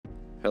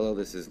Hello,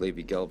 this is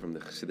Levi Gelb from the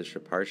Chassidish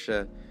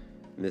Parsha.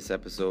 In this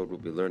episode, we'll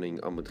be learning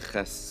Amud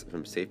Ches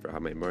from Sefer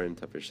HaMaimorim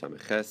Tafish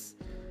Samech Ches.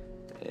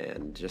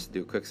 And just to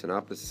do a quick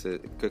synopsis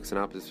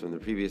from the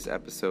previous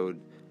episode,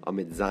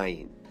 Amud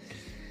Zayin.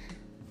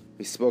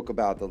 We spoke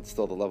about the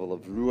level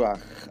of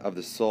Ruach of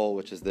the soul,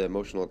 which is the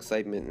emotional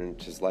excitement, and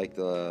which is like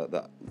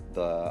the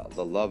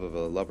love of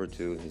a lover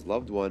to his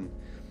loved one,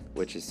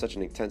 which is such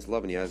an intense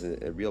love, and he has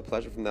a real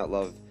pleasure from that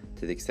love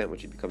to the extent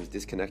which he becomes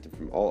disconnected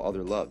from all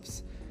other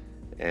loves.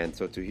 And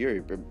so to here,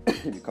 you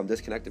become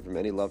disconnected from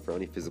any love for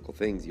any physical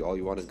things. All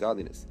you want is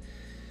godliness.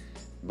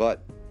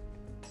 But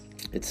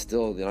it's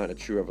still not a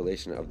true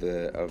revelation of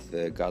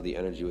the godly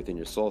energy within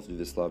your soul through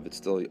this love. It's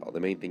still the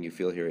main thing you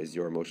feel here is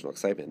your emotional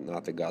excitement,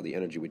 not the godly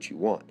energy which you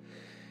want.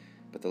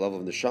 But the level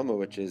of neshama,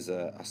 which is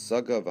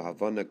asaga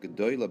v'havana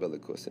gedoyla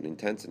belikus, an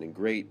intense and a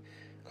great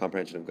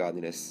comprehension of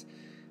godliness,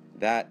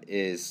 that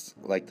is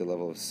like the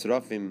level of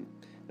Srafim,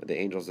 the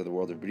angels of the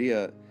world of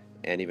Bria,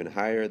 and even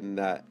higher than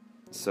that.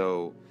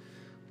 So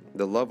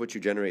the love which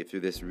you generate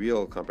through this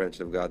real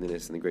comprehension of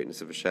godliness and the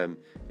greatness of Hashem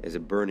is a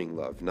burning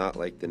love, not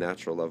like the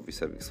natural love we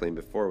explained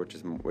before,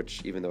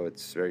 which even though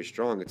it's very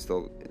strong, it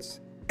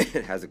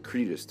has a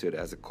credus to it, it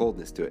has a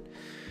coldness to it.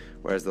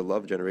 Whereas the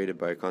love generated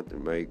by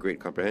great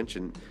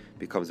comprehension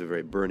becomes a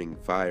very burning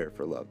fire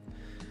for love.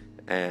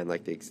 And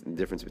like the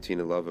difference between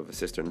the love of a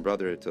sister and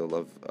brother to the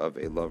love of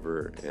a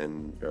lover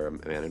or a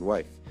man and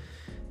wife.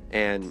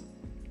 And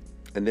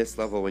this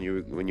level, when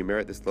you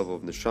merit this level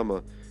of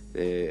neshama,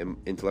 the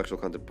intellectual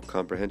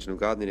comprehension of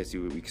godliness,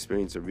 you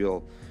experience a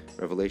real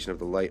revelation of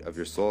the light of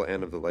your soul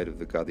and of the light of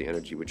the godly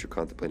energy which you're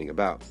contemplating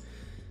about.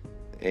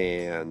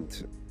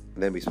 And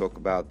then we spoke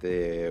about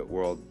the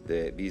world,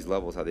 these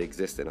levels, how they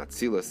exist in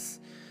Atzilus,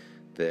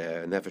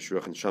 the Nefesh,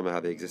 Ruach, and Shama, how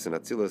they exist in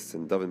Atzilus,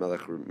 and David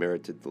Melech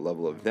merited the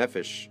level of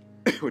Nefesh,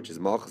 which is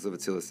Malchus of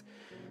Atzilus,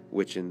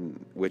 which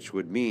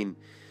would mean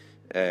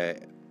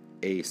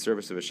a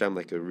service of Hashem,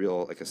 like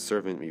a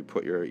servant, where you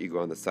put your ego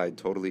on the side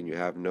totally, and you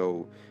have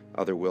no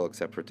other will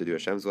except for to do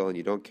Hashem's will, and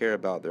you don't care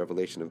about the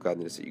revelation of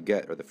godliness that you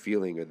get, or the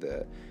feeling, or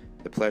the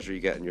pleasure you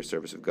get in your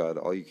service of God.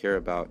 All you care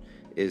about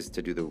is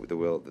to do the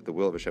will, that the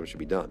will of Hashem should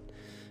be done.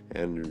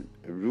 And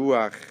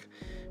Ruach,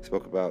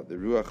 spoke about the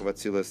Ruach of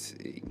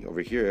Atzilus.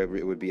 Over here,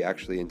 it would be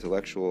actually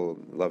intellectual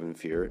love and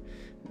fear,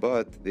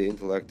 but the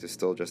intellect is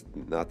still just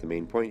not the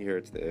main point here.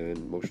 It's the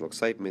emotional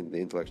excitement. The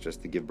intellect is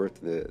just to give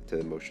birth to the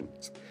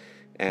emotions.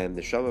 And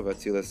the Shama of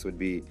Atzilus would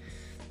be,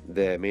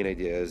 the main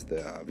idea is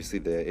obviously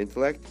the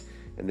intellect,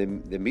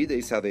 and the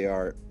midas, how they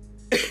are.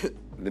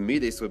 The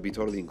midas would be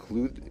totally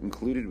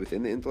included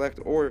within the intellect,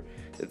 or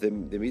the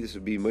midas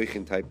would be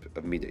moichin type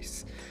of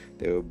midas.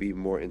 They would be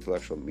more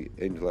intellectual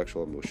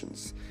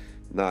emotions,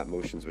 not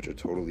emotions which are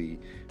totally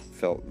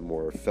felt and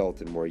more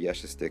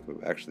yeshistic,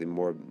 but actually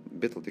more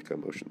bitteldika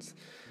emotions.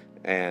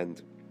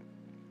 And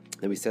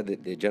we said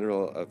that these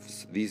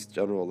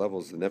general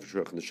levels, the nefesh,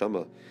 ruach, and the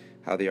neshama,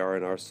 how they are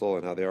in our soul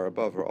and how they are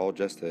above, are all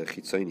just a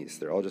chitzonis.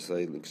 They're all just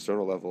an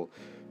external level,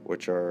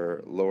 which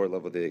are lower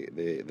level,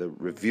 the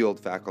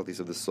revealed faculties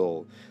of the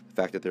soul. The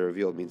fact that they're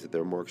revealed means that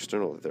they're more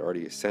external, that they're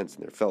already sensed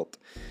and they're felt.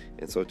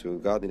 And so to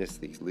godliness,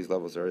 these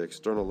levels are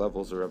external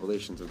levels or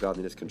revelations of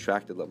godliness,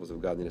 contracted levels of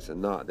godliness,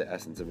 and not the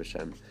essence of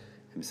Hashem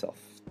Himself.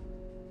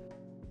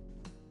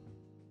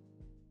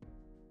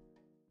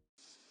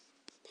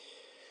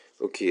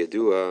 Okay, the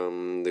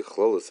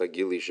chlolos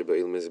agili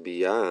shebeil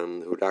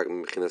mezbiyan hurak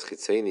mechinas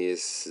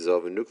chitzenis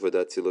zav nukva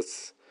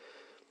datzilus.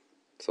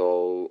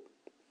 So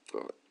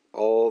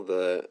all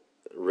the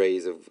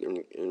rays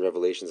and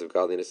revelations of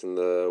godliness in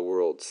the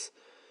worlds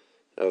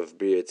of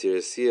Bria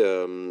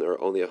Tirasiya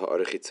are only a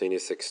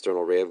ha'arechitzenis,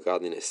 external ray of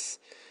godliness.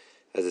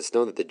 As it's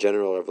known that the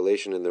general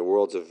revelation in the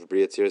worlds of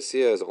Bria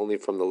Tirasiya is only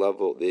from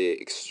the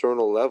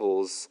external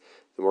levels,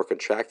 the more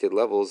contracted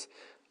levels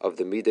of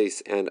the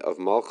Midas and of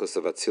Malchus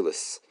of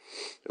Atzilus.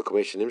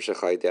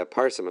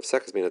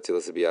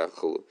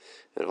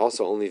 And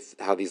also only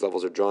how these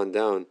levels are drawn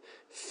down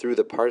through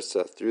the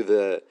parsa, through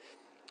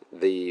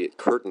the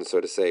curtain,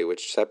 so to say,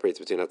 which separates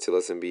between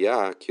Atzilus and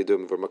Biyah.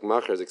 Kiyudum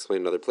V'Makmachar is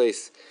explained in another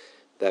place,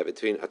 that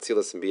between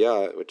Atzilus and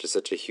Biyah, which is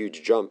such a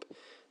huge jump,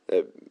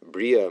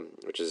 Bria,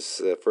 which is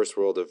the first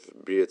world of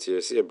Bria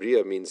Tirasiya,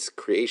 Bria means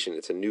creation,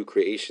 it's a new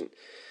creation.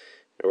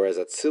 Whereas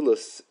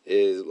Atzilus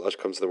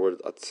comes to the word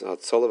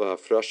Atzolava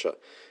Hafrasha.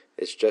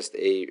 It's just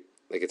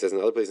like it says in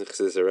other places in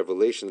Chassidus, a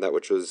revelation, that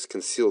which was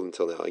concealed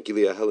until now.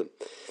 Gilia Helen.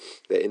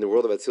 That in the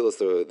world of Atzilus,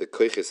 the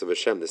koiches of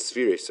Hashem, the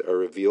spheres, are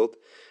revealed,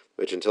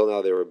 which until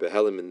now they were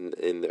behelim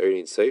in the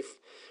Ein Sof,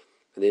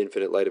 and the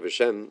infinite light of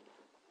Hashem.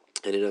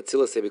 And in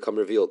Atzilus they become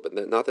revealed, but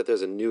not that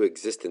there's a new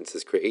existence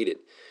is created.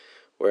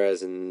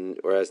 Whereas in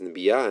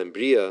Biyah and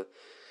Bria,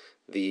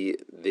 the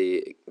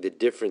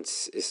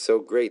difference is so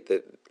great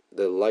that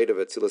the light of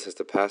Atzilus has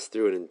to pass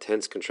through an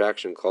intense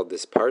contraction called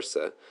this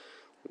parsa,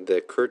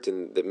 the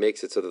curtain that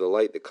makes it so that the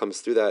light that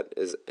comes through that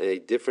is a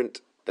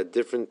different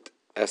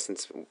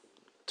essence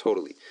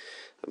totally.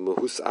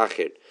 Mohus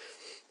acher.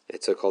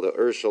 It's called a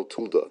Urshel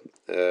Tulda,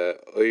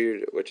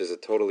 which is a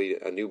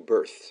new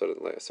birth,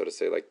 so to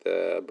say, like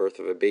the birth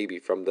of a baby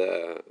from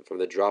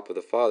the drop of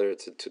the father.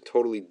 It's a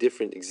totally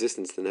different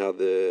existence than how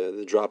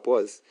the drop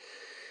was.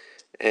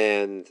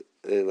 And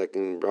like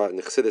in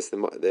Chassidus,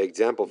 the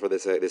example for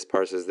this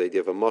parsha is they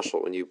give a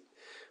mashal.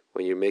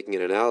 When you're making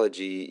an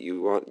analogy,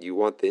 you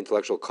want the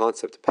intellectual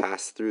concept to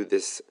pass through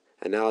this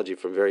analogy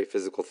from very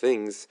physical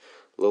things,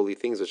 lowly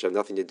things which have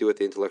nothing to do with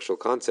the intellectual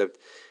concept,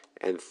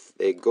 and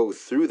they go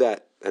through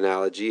that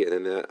analogy,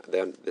 and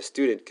then the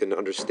student can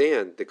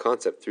understand the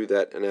concept through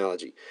that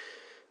analogy.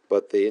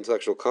 But the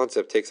intellectual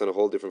concept takes on a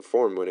whole different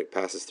form when it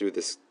passes through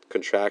this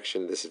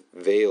contraction, this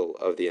veil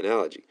of the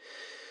analogy.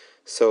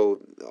 So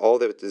all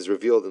that is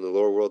revealed in the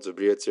lower worlds of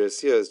Bria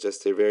Tzirasiyah is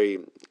just a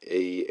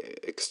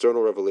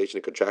external revelation,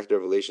 a contracted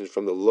revelation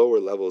from the lower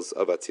levels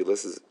of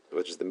Atzilus,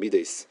 which is the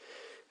Midas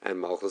and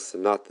Malchus,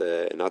 and not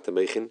the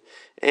Meichin,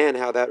 and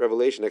how that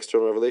revelation,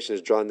 external revelation,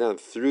 is drawn down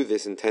through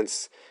this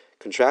intense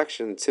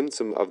contraction,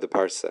 tzimtzum of the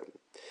parsa.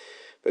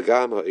 And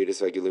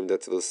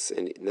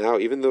now,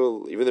 even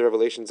the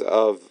revelations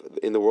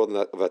in the world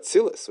of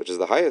Atzilus, which is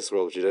the highest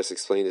world, which you just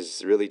explained,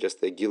 is really just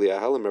the Gilia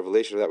Halam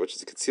revelation of that which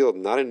is concealed,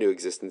 not a new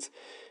existence,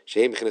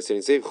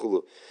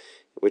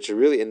 which are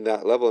really in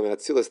that level of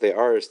Atzilus, they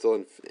are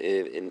still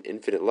in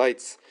infinite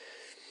lights.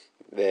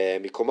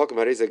 But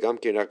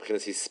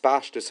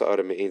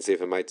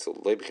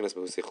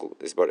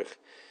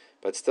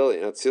still,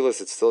 in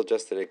Atzilus, it's still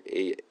just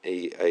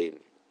a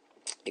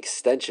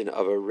extension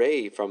of a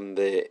ray from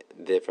the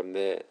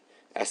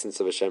essence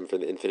of Hashem, from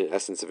the infinite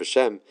essence of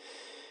Hashem,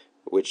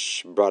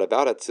 which brought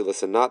about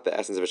Atzilus, and not the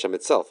essence of Hashem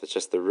itself. It's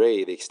just the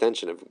ray, the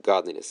extension of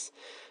godliness.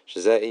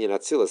 Shezeh inyan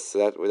Atzilus.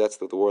 So that's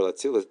the word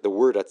Atzilus. The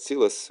word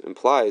Atzilus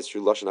implies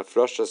through lashon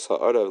afrashas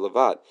ha'ara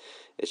levad.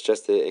 It's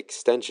just the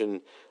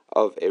extension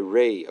of a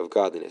ray of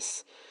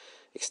godliness,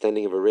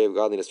 extending of a ray of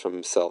godliness from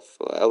himself.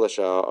 But in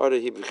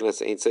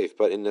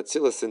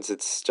Atzilus, since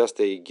it's just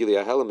a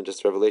Gilia Helam and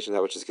just a revelation of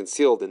that which is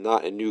concealed and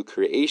not a new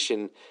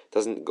creation,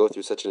 doesn't go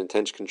through such an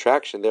intense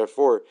contraction.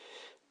 Therefore,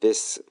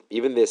 this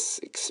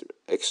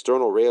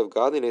external ray of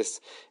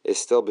godliness is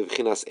still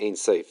b'vchinas Ein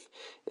Sof,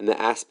 in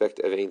the aspect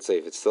of Ein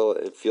Sof. It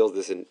feels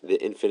the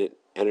infinite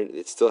energy.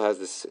 It still has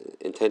this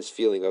intense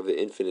feeling of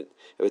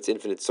its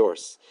infinite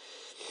source.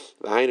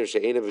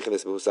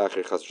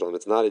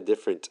 It's not a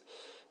different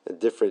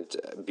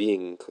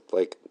being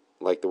like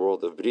the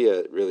world of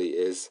Bria really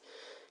is.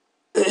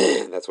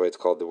 That's why it's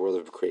called the world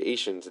of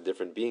creation. It's a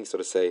different being, so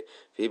to say.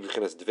 And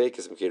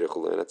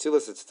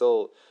Atzilus, it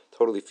still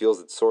totally feels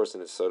its source,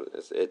 and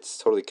it's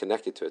totally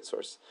connected to its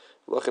source.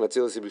 And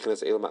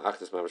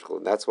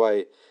that's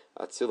why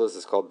Atzilus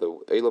is called the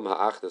Elam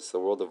Ha'achdus, the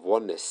world of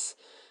oneness,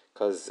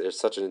 because there's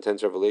such an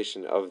intense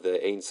revelation of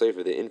the Ein Sof,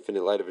 the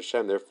infinite light of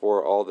Hashem.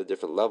 Therefore, all the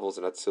different levels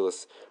in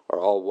Atzilus are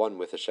all one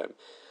with Hashem.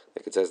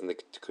 Like it says in the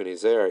Tikkun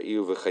Zer,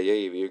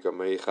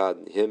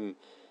 him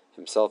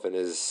himself and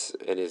his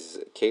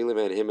Kalim,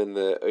 and him and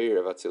the Eir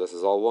of Atzilus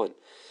is all one.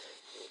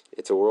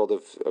 It's a world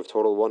of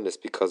total oneness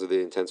because of the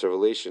intense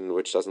revelation,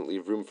 which doesn't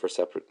leave room for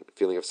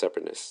feeling of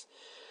separateness.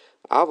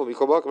 But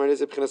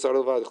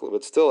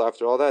still,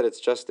 after all that, it's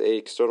just an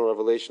external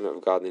revelation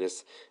of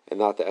godliness and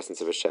not the essence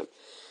of Hashem.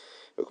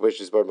 As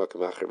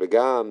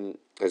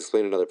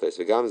explained in another place.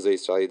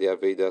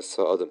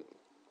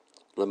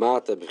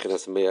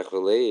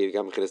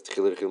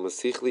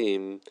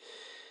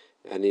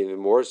 And even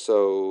more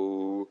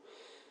so,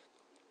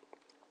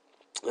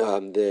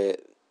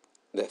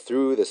 that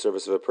through the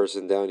service of a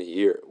person down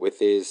here, with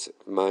his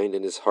mind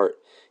and his heart,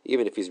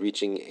 even if he's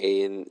reaching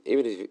an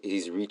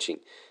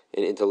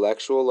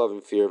intellectual love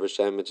and fear of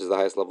Hashem, which is the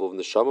highest level of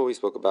neshama we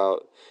spoke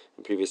about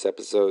in previous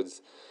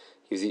episodes,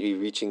 he's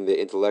reaching the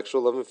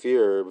intellectual love and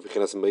fear,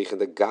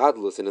 the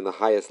godless, and in the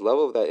highest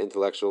level of that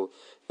intellectual,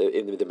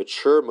 the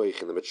mature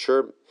moichin, the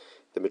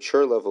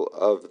mature level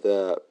of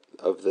the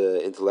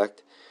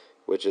intellect,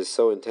 which is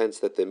so intense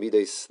that the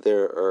midas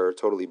there are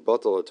totally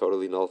bottled, or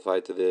totally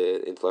nullified to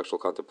the intellectual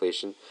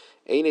contemplation.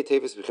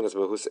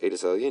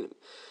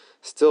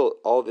 Still,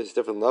 all these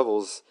different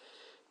levels,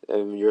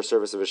 your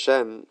service of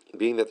Hashem,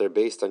 being that they're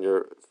based on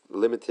your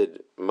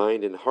limited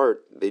mind and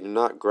heart, they do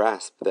not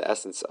grasp the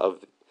essence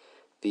of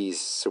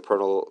these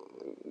supernal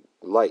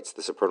lights,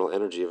 the supernal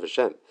energy of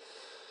Hashem.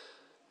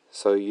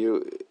 So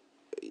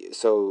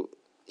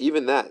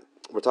even that,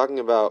 we're talking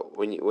about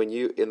when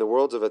you in the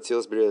worlds of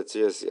Atzilus, Bria,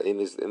 Atzilus,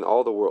 in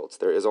all the worlds,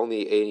 there is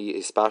only a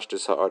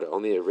spashtus ha'ara,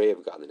 only a ray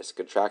of godliness, a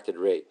contracted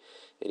ray.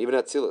 And even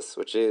Atzilus,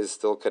 which is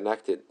still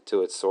connected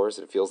to its source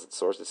and feels its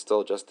source, it's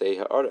still just a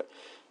ha'ara,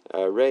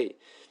 ray.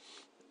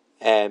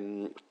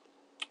 And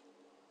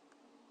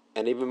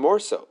even more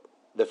so,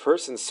 the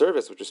person's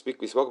service, which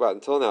we spoke about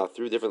until now,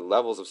 through different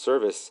levels of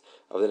service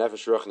of the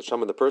Nefesh, Ruach, and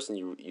Neshama, the person,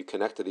 you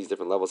connect to these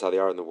different levels, how they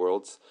are in the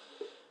worlds.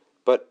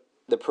 But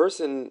the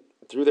person,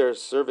 through their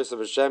service of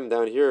Hashem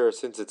down here,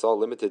 since it's all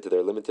limited to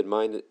their limited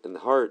mind and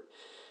heart,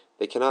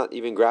 they cannot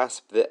even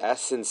grasp the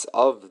essence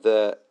of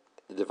the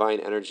divine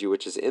energy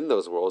which is in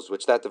those worlds,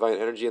 which that divine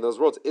energy in those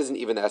worlds isn't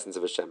even the essence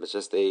of Hashem. It's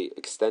just a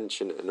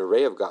extension, an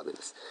array of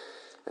godliness.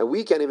 and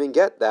we can't even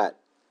get that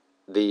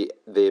the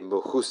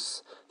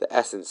mohus, the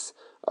essence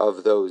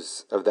of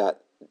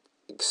that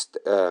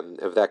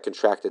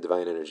contracted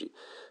divine energy.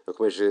 Like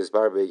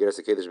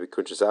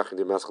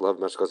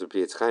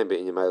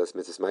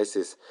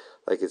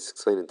it's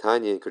explained in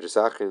Tanya and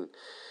Kuntres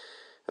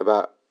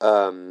about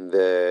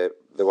the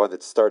one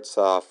that starts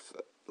off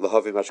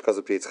Lahavi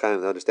Mashkazu Pri Yitzchayim,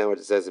 and understand what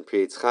it says in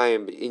Pri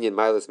Yitzchayim, Inyan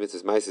Milas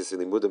Mitzvahs Maisis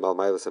Limudim Al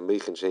Milas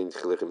Amichin Shein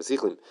Chilichem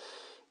Sichlim,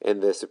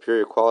 and the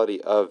superior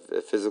quality of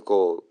the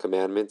physical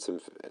commandments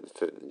and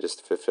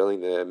just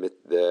fulfilling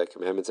the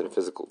commandments in a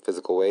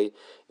physical way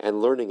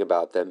and learning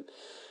about them,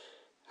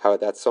 how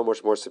that's so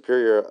much more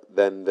superior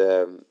than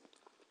the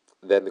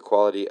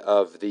quality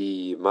of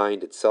the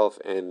mind itself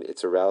and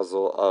its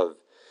arousal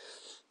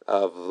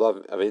of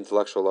love, of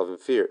intellectual love and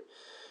fear.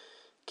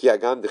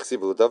 Even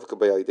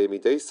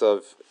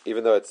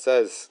though it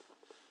says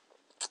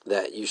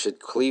that you should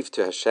cleave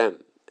to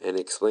Hashem, and it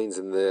explains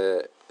in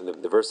the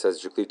verse says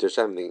you should cleave to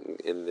Hashem,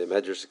 in the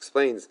Medrash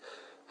explains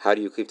how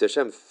do you cleave to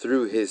Hashem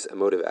through His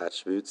emotive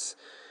attributes.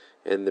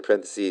 In the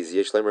parentheses,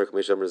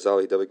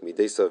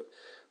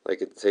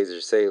 like it says,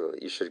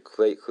 you should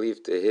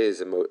cleave to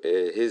His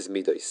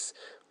midos.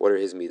 What are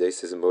His midos?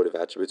 His emotive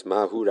attributes.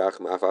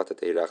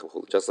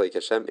 Just like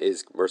Hashem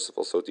is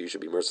merciful, so too you should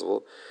be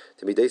merciful.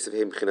 To midos of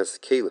Him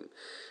kelim,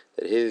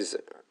 that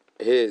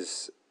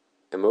His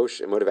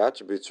emotive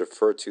attributes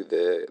refer to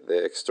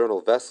the external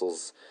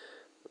vessels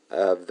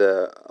of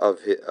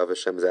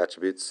Hashem's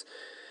attributes.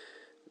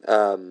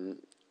 And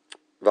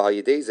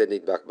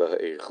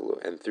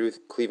through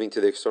cleaving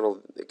to the external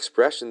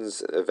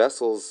expressions,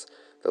 vessels,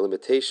 the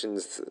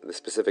limitations, the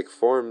specific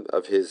form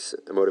of His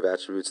emotive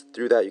attributes,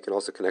 through that you can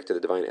also connect to the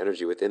divine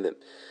energy within them.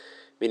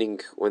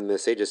 Meaning, when the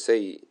sages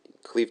say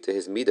cleave to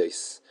His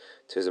midos,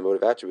 to His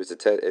emotive attributes,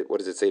 what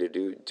does it say to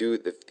do?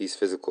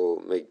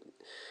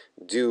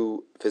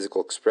 Do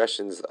physical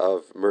expressions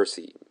of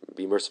mercy,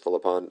 be merciful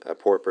upon a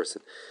poor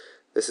person.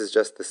 This is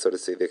just the, so to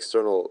say, the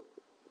external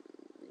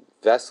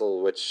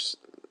vessel which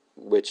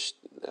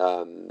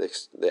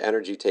the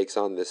energy takes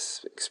on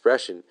this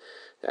expression.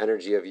 The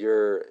energy of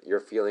your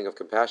feeling of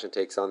compassion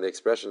takes on the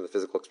expression, the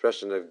physical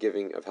expression of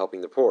giving, of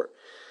helping the poor.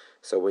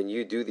 So when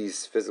you do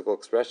these physical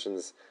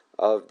expressions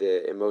of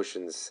the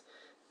emotions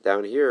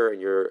down here, and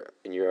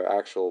you're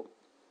actual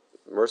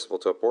merciful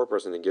to a poor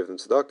person and give them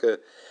tzedakah,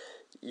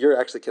 you're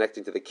actually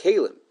connecting to the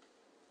kelim,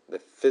 the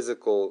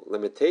physical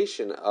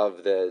limitation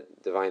of the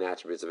divine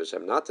attributes of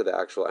Hashem, not to the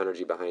actual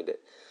energy behind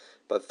it.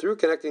 But through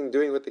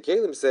doing what the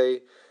kelim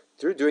say,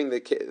 through doing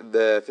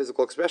the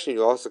physical expression,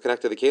 you also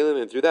connect to the kelim,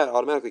 and through that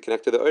automatically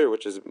connect to the oyer,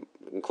 which is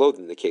enclosed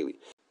in the keli.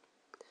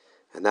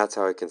 And that's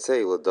how I can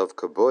say, L'dav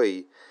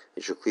kaboy,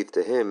 you should cleave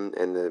to him,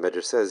 and the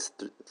Medrash says,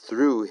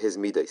 through his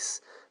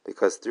midas,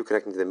 because through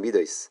connecting to the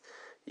midas,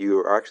 you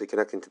are actually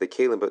connecting to the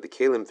kelim, but the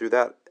kelim, through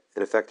that,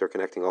 in effect, are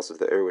connecting also to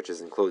the oyer, which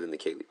is enclosed in the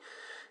keli.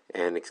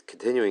 And it's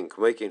continuing, so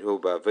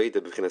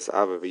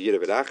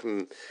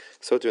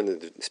too in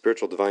the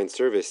spiritual divine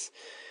service,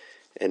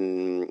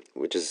 and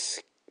which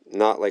is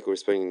not like we were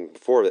speaking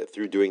before, that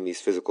through doing these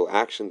physical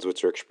actions,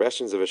 which are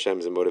expressions of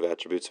Hashem's emotive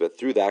attributes, but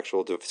through the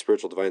actual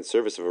spiritual divine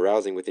service of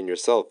arousing within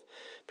yourself,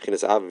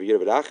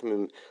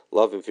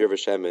 love and fear of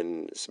Hashem,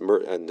 and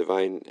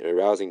divine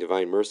arousing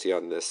divine mercy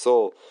on the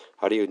soul.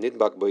 How do you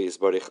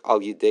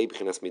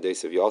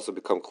you also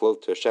become close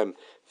to Hashem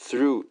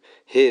through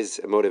His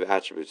emotive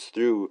attributes,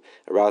 through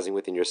arousing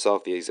within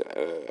yourself these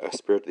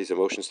these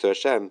emotions to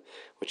Hashem,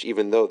 which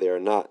even though they are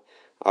not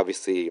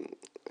obviously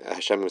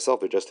Hashem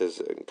Himself, they're just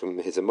His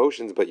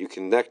emotions, but you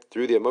connect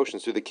through the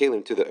emotions, through the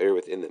kelim, to the air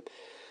within them.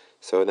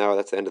 So now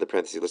that's the end of the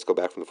parentheses. Let's go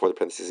back from before the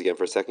parentheses again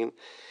for a second.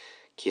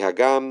 Even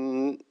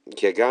though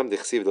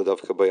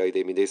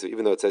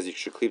it says you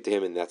should cleave to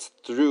Him, and that's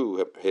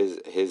through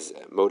His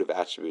motive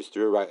attributes,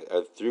 through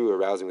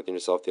arousing within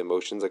yourself the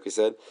emotions, like we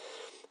said.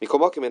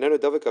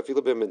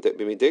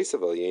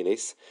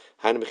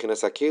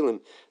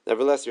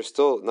 Nevertheless, you're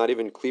still not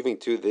even cleaving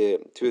to the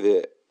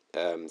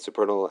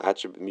supernal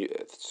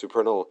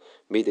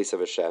midas of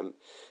Hashem,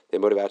 the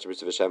emotive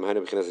attributes of Hashem,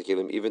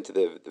 even to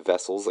the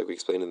vessels, like we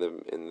explained in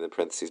the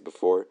parentheses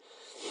before.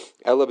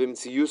 You're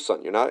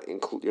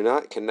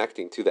not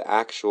connecting to the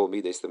actual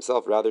midas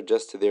themselves, rather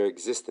just to their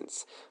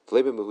existence,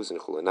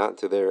 not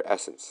to their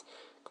essence.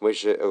 And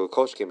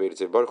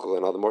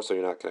all the more so,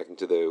 you're not connecting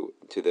to the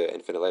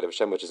infinite light of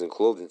Hashem, which is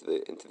enclosed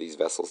into these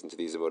vessels, into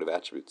these emotive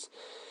attributes.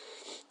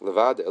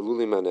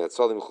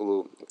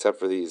 Except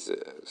for these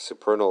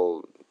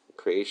supernal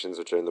creations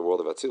which are in the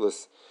world of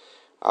Atzilus,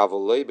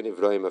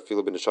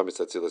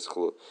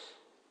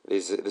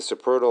 the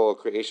supernal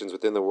creations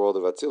within the world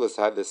of Atzilus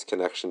have this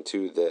connection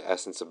to the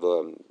essence of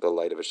the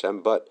light of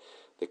Hashem, but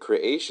the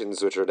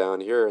creations which are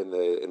down here in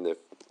the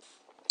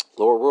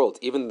lower world,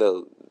 even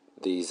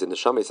these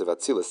neshamis of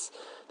Atzilus,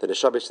 the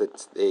neshamis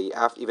that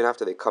even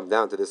after they come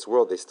down to this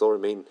world, they still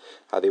remain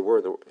how they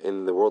were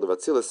in the world of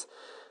Atzilus.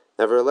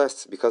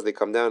 Nevertheless, because they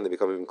come down, they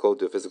become even close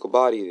to a physical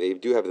body, they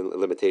do have a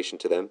limitation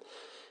to them.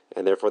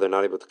 and therefore they're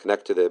not able to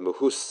connect to the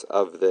muhus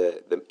of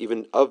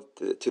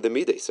to the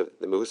midas, so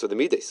the muhus of the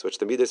midas, which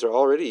the midas are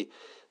already,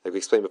 like we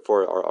explained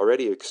before, are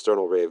already an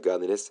external ray of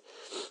godliness.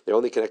 They're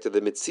only connected to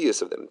the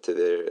mitzias of them, to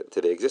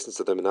the existence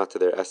of them, and not to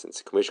their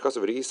essence.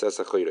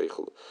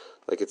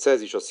 Like it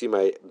says, you shall see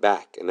my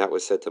back, and that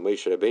was said to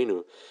Moshe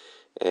Rabbeinu.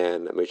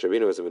 And Moshe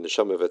Rabbeinu was in the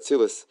neshama of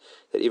Atzilus,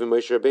 that even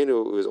Moshe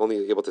Rabbeinu was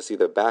only able to see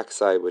the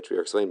backside, which we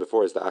were explaining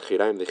before, is the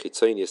achiraim, the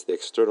chitzonius, the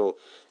external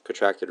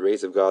contracted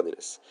rays of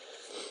godliness.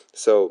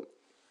 So,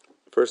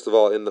 first of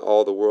all, in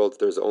all the world,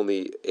 there's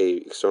only a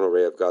external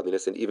ray of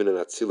godliness, and even in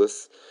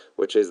Atzilus,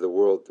 which is the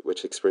world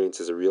which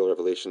experiences a real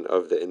revelation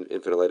of the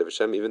infinite light of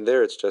Hashem, even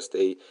there it's just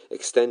a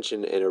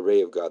extension and a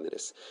ray of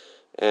godliness.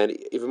 And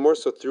even more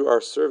so through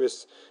our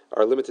service,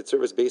 our limited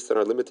service based on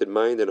our limited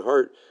mind and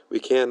heart, we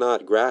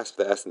cannot grasp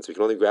the essence. We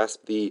can only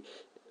grasp the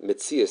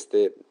mitzias,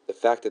 the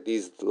fact that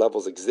these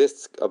levels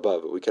exist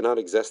above. We cannot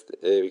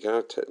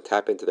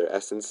tap into their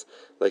essence,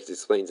 like it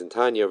explains in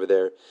Tanya over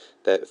there,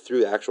 that through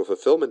the actual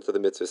fulfillment of the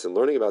mitzvahs and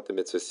learning about the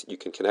mitzvahs, you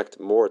can connect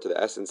more to the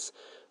essence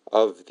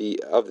of the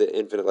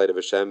infinite light of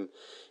Hashem,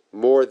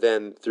 more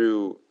than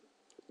through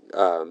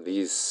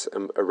these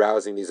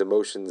arousing these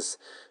emotions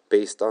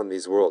based on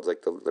these worlds,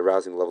 like the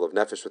arousing level of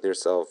nefesh within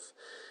yourself,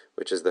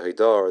 which is the haidah,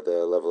 or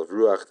the level of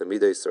ruach, the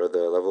midas, or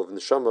the level of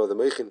neshama, the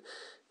meichin.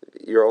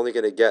 You're only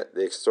going to get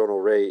the external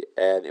ray,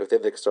 and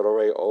within the external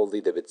ray, only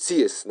the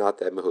mitzias, not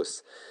the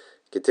mahus.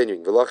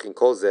 Continuing, v'lachin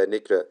kol zeh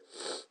nikra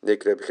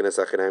b'chinas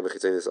achinayim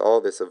b'chitzonius.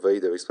 All this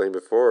avodah we explained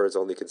before is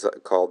only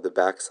called the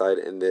backside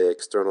and the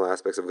external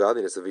aspects of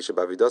godliness. Because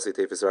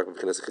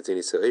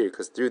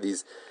through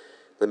these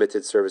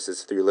limited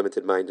services, through your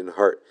limited mind and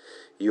heart,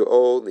 you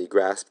only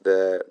grasp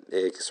the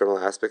external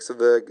aspects of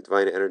the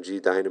divine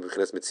energy,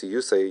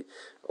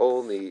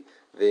 only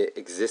the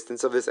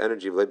existence of this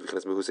energy, but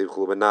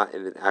not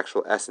in an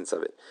actual essence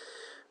of it.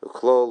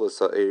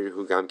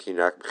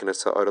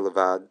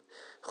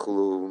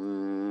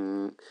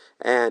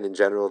 And in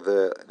general,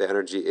 the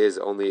energy is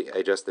only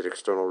just an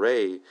external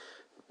ray.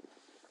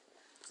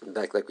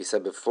 Like we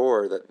said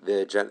before, that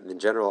in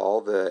general,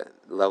 all the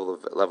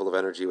level of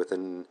energy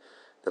within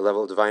the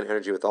level of divine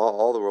energy with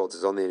all the worlds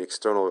is only an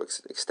external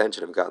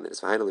extension of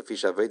godliness.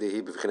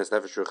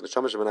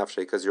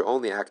 Because you're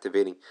only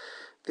activating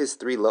these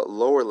three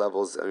lower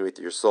levels with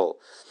your soul.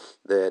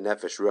 The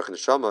nefesh, ruach, and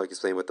neshama,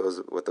 explain what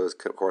those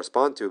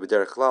correspond to. Which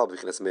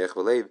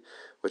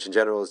in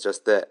general is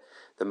just the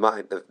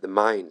mind,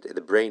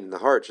 the brain, and the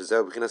heart.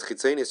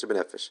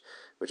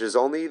 Which is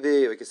only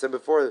like I said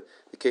before,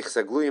 the keiches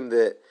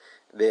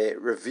the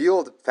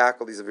revealed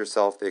faculties of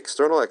yourself, the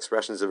external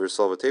expressions of your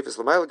soul, and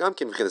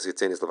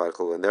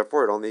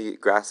therefore it only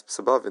grasps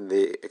above in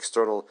the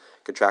external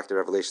contracted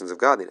revelations of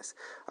godliness.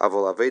 But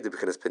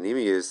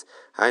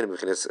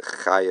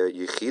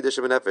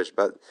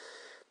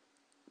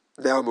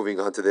now moving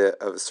on to the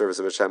service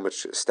of Hashem,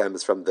 which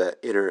stems from the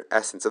inner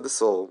essence of the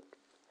soul,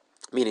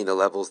 meaning the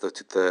levels,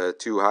 the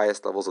two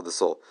highest levels of the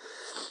soul,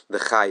 the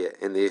chaya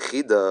and the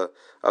yechida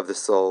of the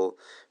soul.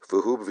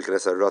 And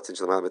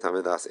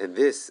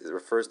this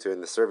refers to,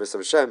 in the service of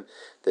Hashem,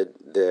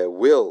 the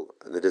will,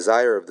 the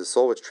desire of the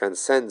soul, which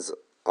transcends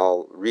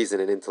all reason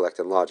and intellect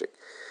and logic.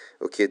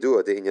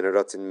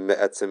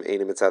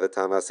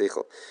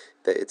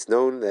 That it's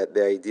known that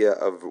the idea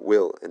of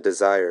will and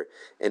desire,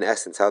 in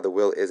essence, how the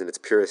will is in its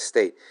purest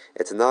state,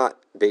 it's not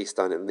based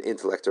on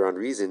intellect or on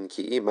reason.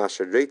 It's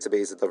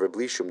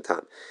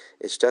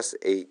just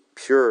a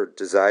pure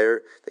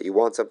desire that you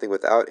want something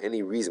without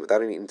any reason,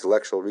 without any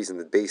intellectual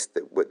reason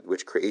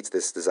which creates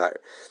this desire.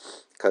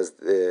 Because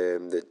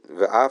and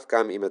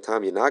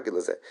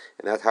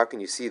that, how can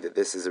you see that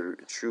this is a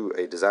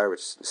desire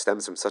which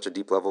stems from such a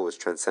deep level, which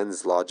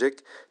transcends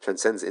logic,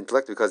 transcends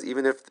intellect? Because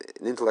even if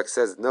an intellect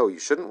says no, you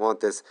shouldn't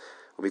want this,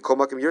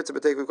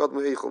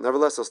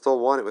 nevertheless, they'll still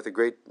want it with a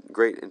great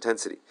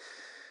intensity.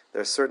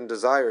 There are certain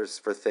desires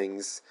for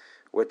things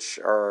which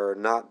are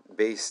not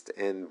based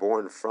and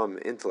born from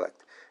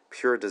intellect.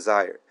 Pure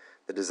desire,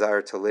 the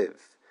desire to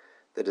live,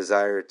 the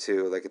desire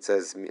to, like it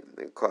says, a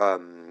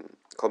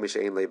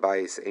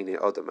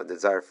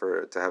desire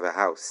to have a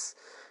house.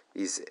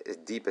 These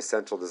deep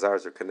essential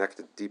desires are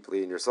connected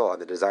deeply in your soul, and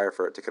the desire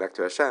for it to connect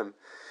to Hashem.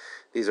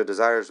 These are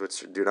desires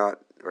which are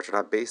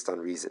not based on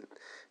reason,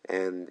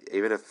 and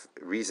even if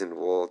reason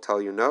will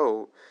tell you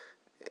no,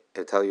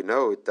 it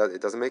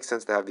doesn't make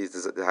sense to have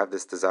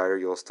this desire.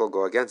 You'll still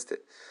go against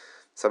it.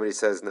 Somebody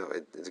says no,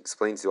 it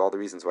explains to you all the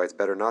reasons why it's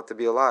better not to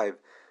be alive.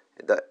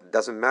 It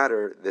doesn't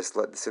matter.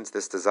 Since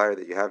this desire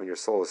that you have in your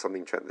soul is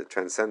something that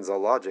transcends all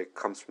logic,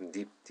 comes from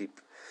deep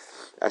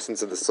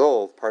essence of the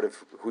soul, part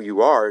of who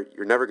you are.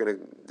 You're not going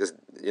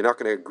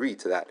to agree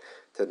to that,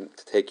 to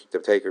take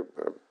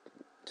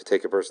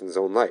a person's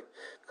own life,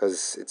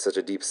 because it's such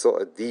a deep soul,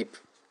 a deep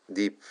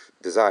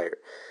desire.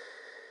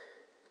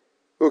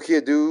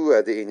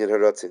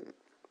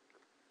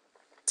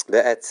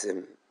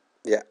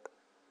 Yeah,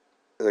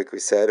 like we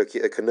said, that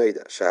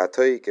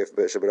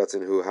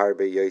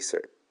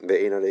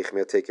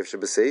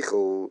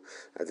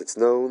it's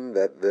known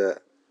that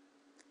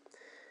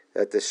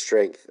that the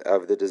strength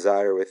of the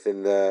desire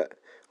within the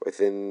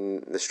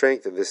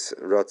strength of this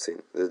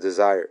rotzin, the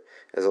desire,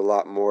 is a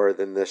lot more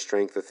than the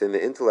strength within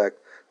the intellect.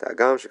 Even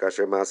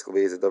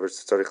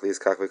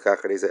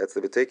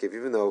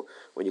though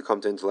when you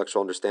come to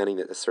intellectual understanding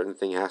that a certain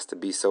thing has to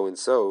be so and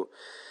so,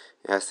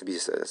 it has to be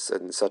said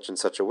in such and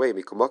such a way.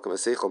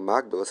 Nevertheless,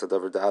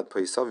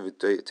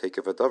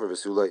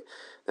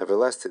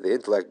 the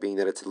intellect, being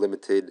that it's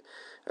limited,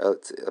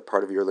 it's a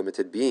part of your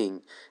limited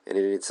being, and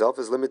it in itself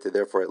is limited.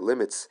 Therefore, it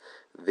limits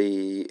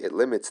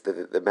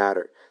the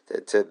matter.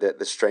 That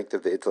the strength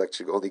of the intellect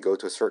should only go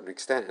to a certain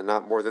extent, and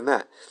not more than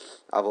that.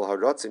 But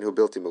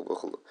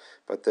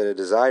the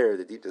desire,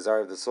 the deep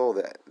desire of the soul,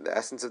 the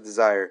essence of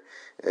desire,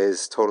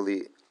 is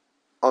totally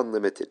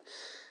unlimited.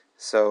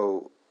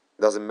 So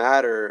it doesn't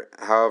matter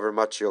however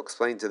much you'll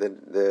explain to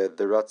the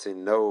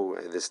Ratzin, no,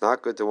 it's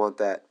not good to want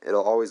that.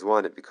 It'll always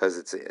want it because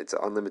it's an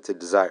unlimited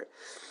desire.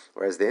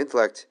 Whereas the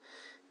intellect,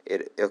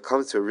 it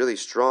comes to a really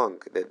strong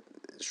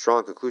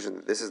conclusion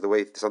that this is the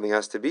way something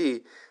has to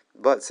be.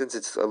 But since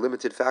it's a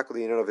limited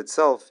faculty in and of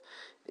itself,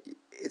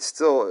 it's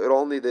still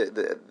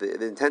the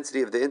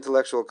intensity of the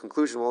intellectual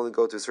conclusion will only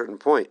go to a certain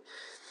point.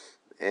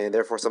 And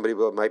therefore somebody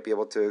might be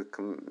able to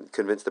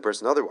convince the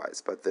person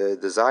otherwise. But the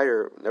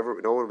desire, no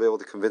one will be able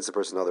to convince the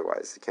person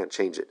otherwise. You can't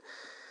change it.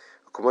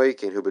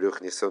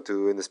 So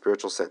too in the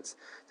spiritual sense.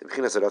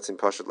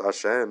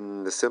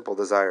 The simple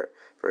desire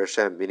for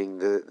Hashem, meaning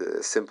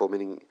the simple,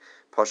 meaning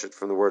pashut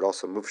from the word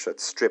also mufshat,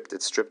 stripped.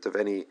 It's stripped of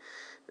any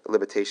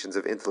limitations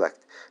of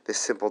intellect. This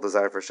simple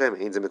desire for Hashem,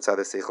 it's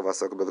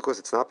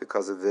not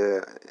because of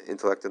the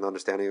intellect and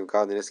understanding of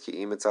godliness, just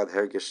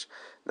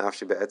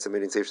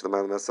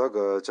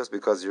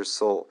because your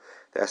soul,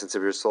 the essence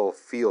of your soul,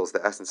 feels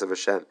the essence of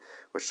Hashem,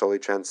 which totally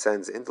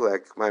transcends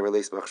intellect, like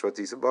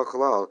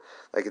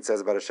it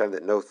says about Hashem,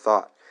 that no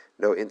thought,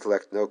 no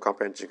intellect, no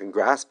comprehension can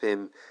grasp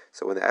Him.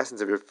 So when the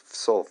essence of your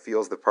soul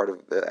feels the part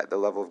of the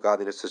level of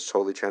godliness which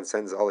totally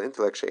transcends all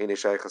intellect,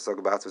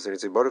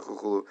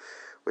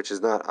 which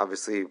is not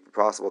obviously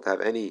possible to have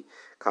any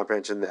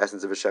comprehension in the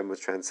essence of Hashem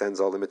which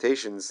transcends all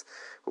limitations.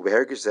 When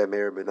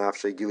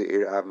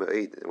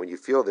you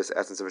feel this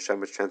essence of Hashem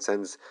which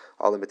transcends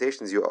all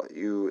limitations,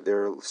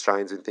 there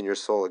shines within your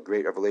soul a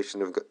great revelation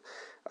of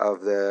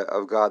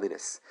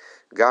godliness.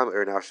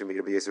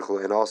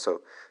 And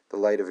also the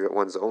light of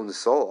one's own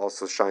soul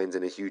also shines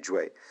in a huge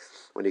way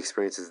when he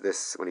experiences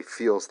this, when he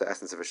feels the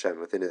essence of Hashem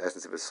within the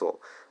essence of his soul.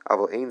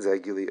 But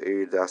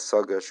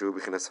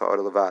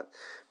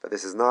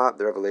this is not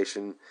the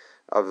revelation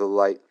of the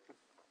light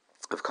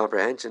of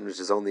comprehension, which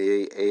is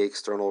only an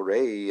external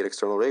ray, we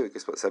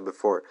said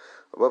before,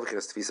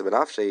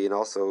 and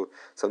also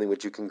something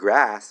which you can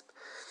grasp,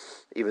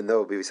 even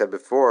though we said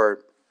before,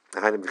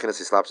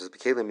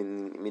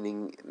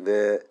 meaning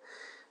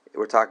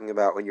we're talking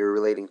about when you're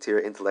relating to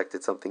your intellect,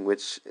 it's something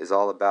which is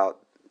all about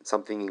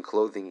something in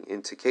clothing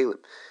into kelim,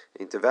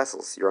 into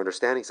vessels. You're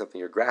understanding something,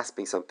 you're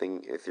grasping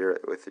something with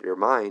your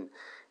mind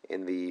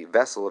in the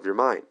vessel of your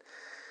mind.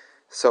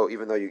 So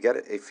even though you get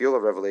a feel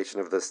of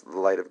revelation of the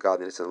light of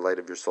godliness and the light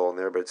of your soul in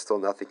there, but it's still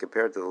nothing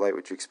compared to the light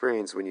which you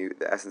experience when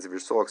the essence of your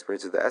soul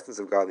experiences the essence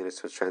of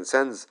godliness which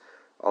transcends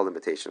all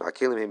limitation.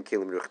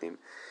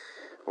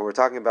 When we're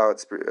talking about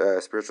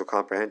spiritual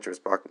comprehension,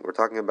 we're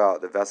talking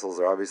about the vessels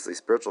are obviously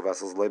spiritual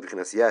vessels,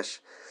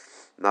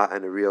 not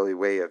in a really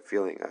way of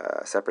feeling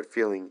a separate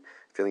feeling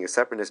of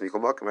separateness.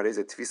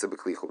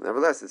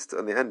 Nevertheless,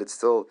 in the end, it's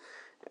still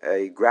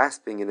a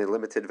grasping in a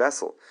limited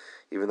vessel,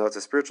 even though it's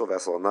a spiritual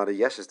vessel and not a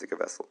yeshistic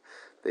vessel.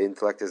 The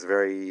intellect is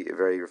very,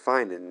 very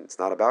refined, and it's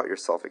not about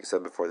yourself. Like you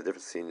said before, the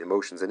difference between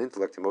emotions and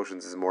intellect.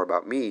 Emotions is more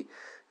about me.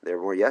 They're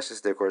more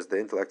yeshistic, of course, the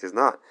intellect is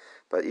not.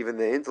 But even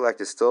the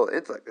intellect is still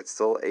intellect. It's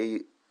still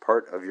a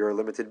part of your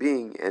limited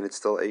being, and it's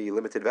still a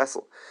limited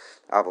vessel.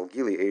 But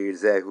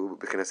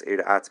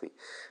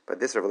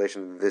this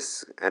revelation,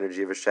 this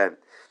energy of Hashem,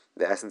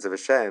 the essence of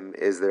Hashem,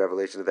 is the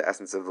revelation of the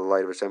essence of the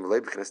light of Hashem,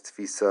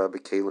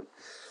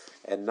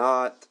 and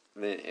not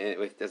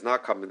it's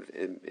not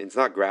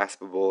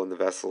graspable in the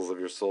vessels of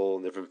your soul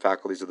and different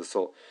faculties of the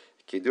soul.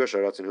 As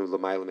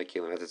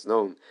it's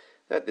known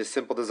that this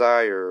simple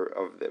desire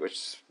of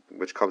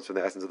which comes from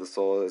the essence of the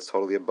soul is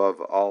totally above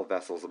all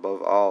vessels,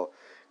 above all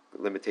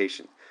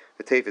limitation.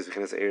 The taif is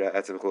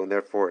and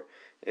therefore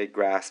it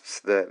grasps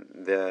the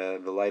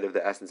light of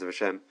the essence of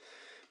Hashem.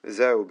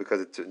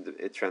 Because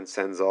it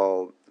transcends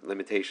all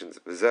limitations,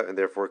 and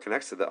therefore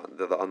connects to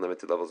the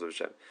unlimited levels of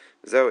Hashem.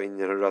 And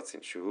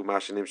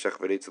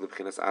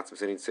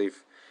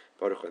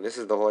this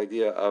is the whole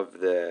idea of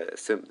the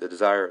simple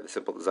desire of the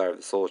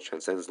soul, which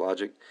transcends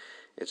logic.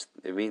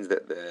 It means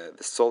that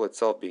the soul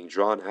itself being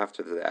drawn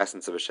after the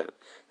essence of Hashem.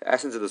 The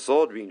essence of the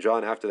soul being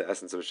drawn after the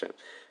essence of Hashem.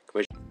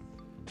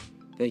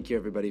 Thank you,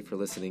 everybody, for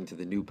listening to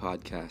the new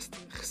podcast,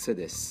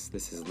 Chassidus.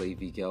 This is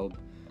Levi Gelb,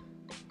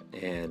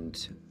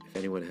 and if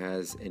anyone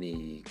has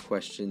any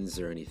questions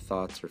or any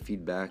thoughts or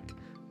feedback,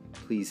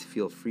 please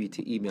feel free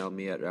to email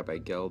me at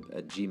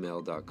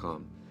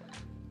rabbigelb@gmail.com.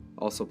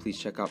 Also, please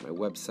check out my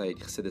website,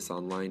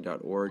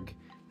 chassidusonline.org,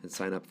 and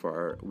sign up for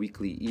our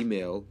weekly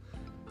email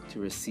to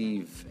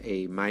receive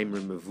a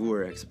Maimer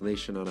Mavur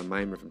explanation on a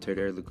Maimer from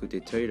Torah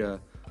Likutei Torah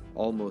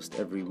almost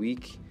every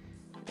week.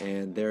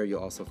 And there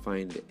you'll also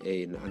find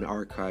an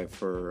archive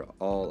for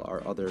all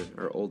our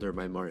older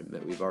Maimarim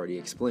that we've already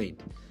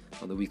explained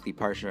on the weekly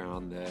Parsha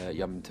on the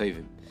Yom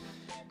Tovim.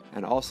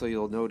 And also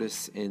you'll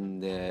notice in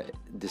the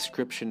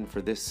description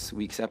for this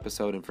week's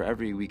episode and for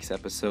every week's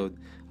episode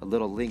a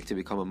little link to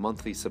become a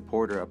monthly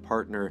supporter, a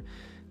partner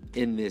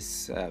in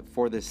this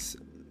for this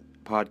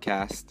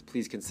podcast.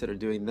 Please consider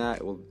doing that.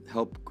 It will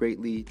help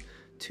greatly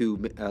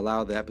to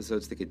allow the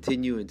episodes to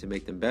continue and to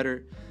make them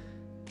better.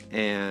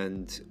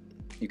 And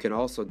you can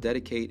also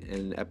dedicate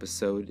an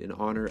episode in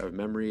honor of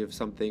memory of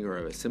something or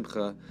of a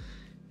simcha.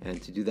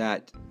 And to do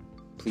that,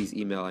 please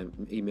email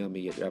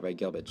me at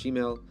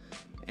rabbigelb@gmail.com,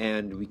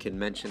 and we can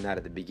mention that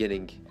at the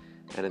beginning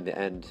and at the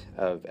end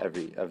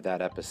of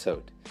that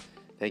episode.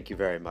 Thank you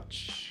very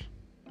much.